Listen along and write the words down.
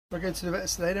We're going to the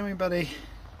vets today, don't we, buddy?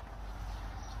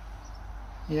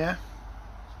 Yeah?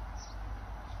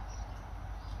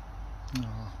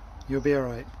 Oh, you'll be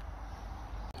alright.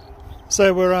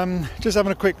 So we're just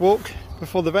having a quick walk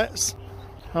before the vets,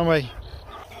 aren't we?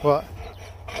 What?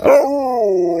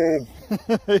 You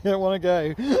don't want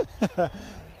to go?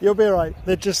 You'll be alright.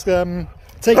 They're just taking...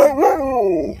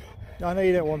 I know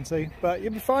you don't want to, but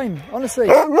you'll be fine, honestly.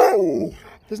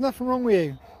 There's nothing wrong with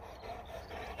you.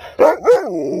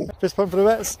 Fist pump for the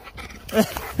vets.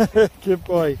 Good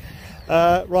boy.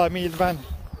 Right, meet you at the van.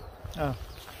 Oh.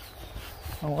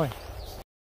 Oh, why?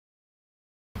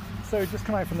 So he's just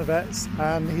come out from the vets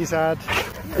and he's had...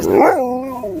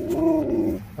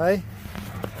 Hey?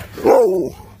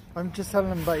 I'm just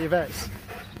telling him about your vets.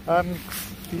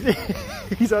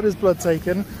 He's had his blood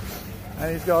taken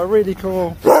and he's got a really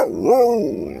cool...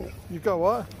 You've got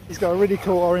what? He's got a really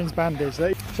cool orange bandage.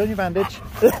 Show your bandage.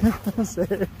 That's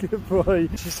it. Good boy.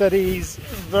 She said he's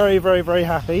very, very, very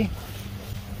happy.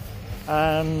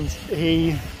 And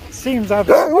he seems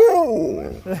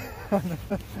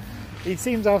he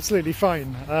seems absolutely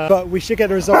fine. But we should get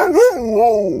the results.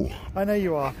 I know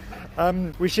you are.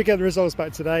 We should get the results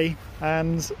back today.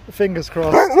 And fingers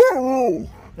crossed.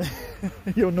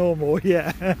 You're normal,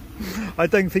 yeah. I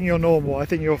don't think you're normal. I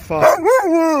think you're far.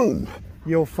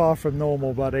 You're far from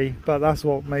normal, buddy, but that's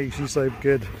what makes you so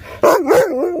good.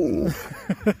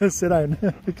 Sit down.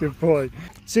 Good boy.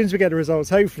 As soon as we get the results,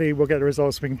 hopefully we'll get the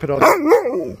results we can put on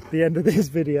the end of this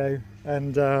video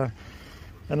and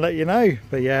let you know.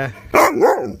 But yeah,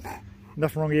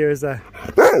 nothing wrong with you, is there?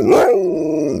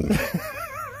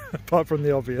 Apart from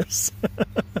the obvious.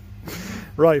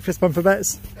 Right, fist bump for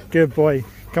vets. Good boy.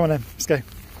 Come on then, let's go.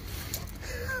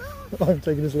 I'm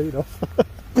taking his lead off.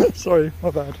 Sorry,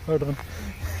 my bad. Hold on.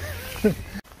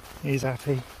 He's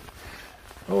happy.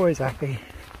 Always happy.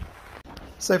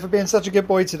 So for being such a good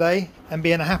boy today and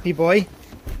being a happy boy,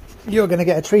 you're going to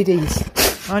get a treaties,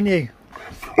 aren't you?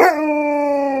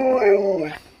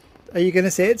 Are you going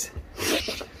to sit?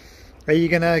 Are you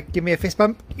going to give me a fist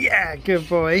bump? Yeah, good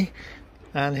boy.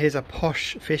 And here's a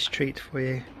posh fish treat for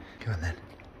you. Go on then.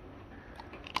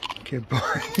 Good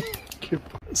boy. Good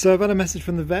boy. So I've had a message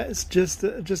from the vets just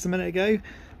a minute ago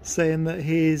saying that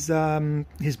his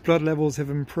blood levels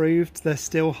have improved. They're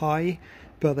still high,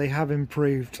 but they have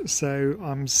improved. So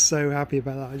I'm so happy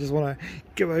about that. I just want to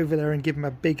go over there and give him a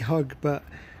big hug, but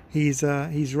he's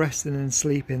resting and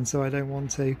sleeping, so I don't want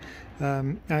to.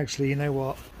 Actually, you know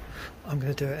what? I'm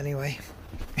going to do it anyway.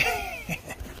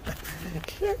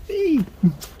 Sherpy!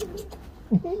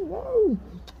 Hello!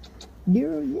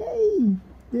 Yay!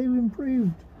 You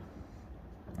improved.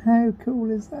 How cool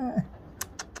is that?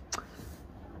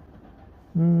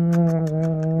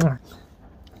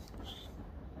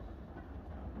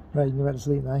 Right, you can go back to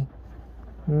sleep now.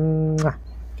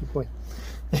 Good boy.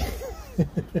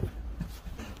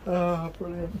 Oh,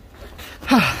 brilliant.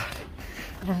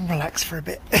 Relax for a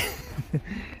bit.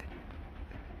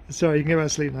 Sorry, you can go back to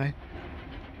sleep now.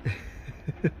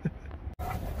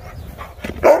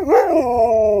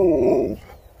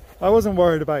 I wasn't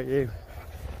worried about you.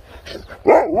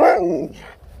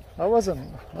 I wasn't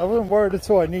worried at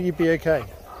all. I knew you'd be okay.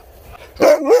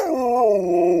 I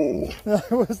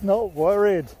was not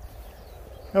worried.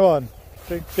 Come on,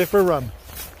 go for a run.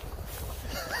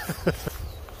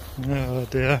 Oh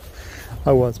dear.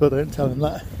 I was, but don't tell him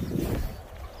that.